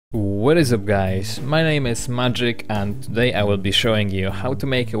What is up guys, my name is Magic and today I will be showing you how to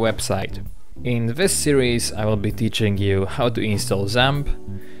make a website. In this series I will be teaching you how to install XAMPP,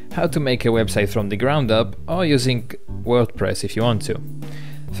 how to make a website from the ground up or using WordPress if you want to.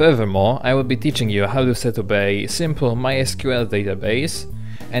 Furthermore, I will be teaching you how to set up a simple MySQL database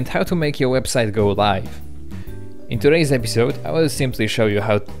and how to make your website go live. In today's episode I will simply show you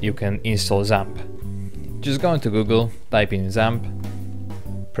how you can install XAMPP. Just go into Google, type in XAMPP,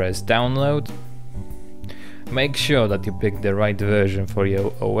 press download. Make sure that you pick the right version for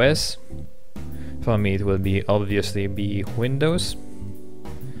your OS. For me it will obviously be Windows.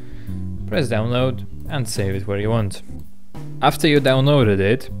 Press download and save it where you want. After you downloaded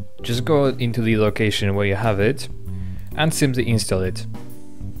it, just go into the location where you have it and simply install it.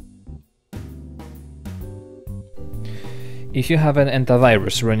 If you have an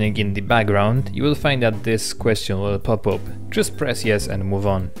antivirus running in the background, you will find that this question will pop up. Just press yes and move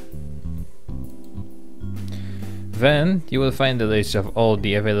on. Then you will find the list of all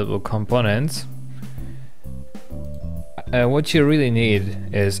the available components. What you really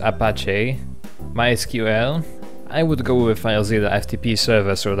need is Apache, MySQL. I would go with FileZilla FTP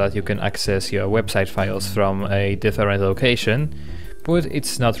server so that you can access your website files from a different location, but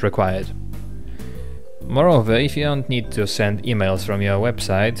it's not required. Moreover, if you don't need to send emails from your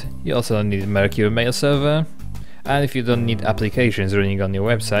website, you also don't need Mercury mail server, and if you don't need applications running on your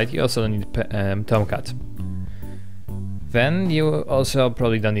website, you also don't need Tomcat. Then you also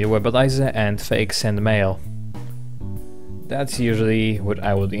probably don't need Webalizer and fake send mail. That's usually what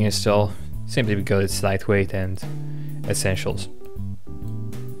I would install, simply because it's lightweight and essentials.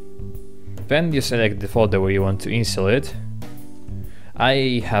 Then you select the folder where you want to install it.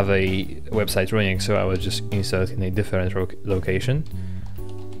 I have a website running, so I will just install it in a different location.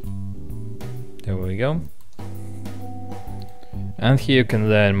 There we go. And here you can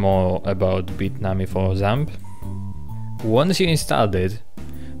learn more about Bitnami for XAMPP. Once you installed it,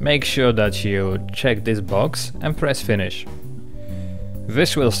 make sure that you check this box and press finish.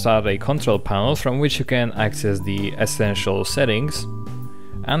 This will start a control panel from which you can access the essential settings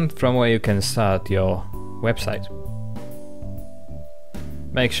and from where you can start your website.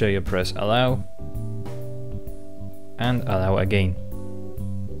 Make sure you press allow and allow again.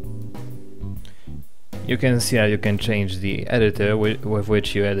 You can see how you can change the editor with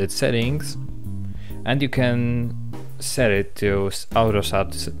which you edit settings, and you can set it to auto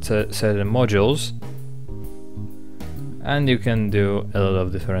start certain modules, and you can do a lot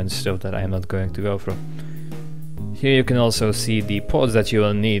of different stuff that I'm not going to go through. Here you can also see the ports that you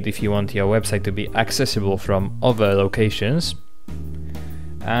will need if you want your website to be accessible from other locations.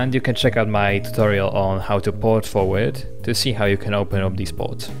 And you can check out my tutorial on how to port forward to see how you can open up these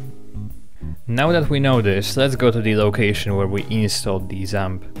ports. Now that we know this, let's go to the location where we installed the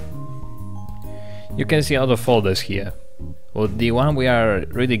XAMPP. You can see other folders here. Well, the one we are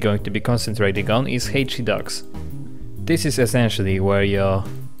really going to be concentrating on is htdocs. This is essentially where your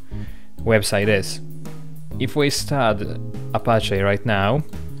website is. If we start Apache right now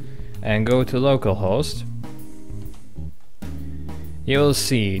and go to localhost, you will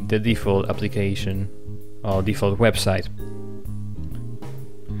see the default application or default website.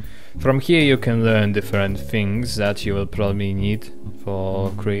 From here you can learn different things that you will probably need for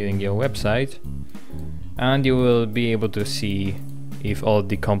creating your website, and you will be able to see if all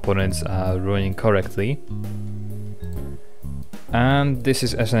the components are running correctly. And this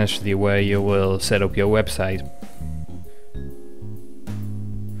is essentially where you will set up your website.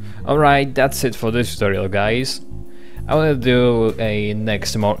 Alright, that's it for this tutorial guys. I will do a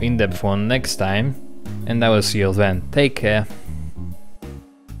more in-depth one next time, and I will see you then. Take care.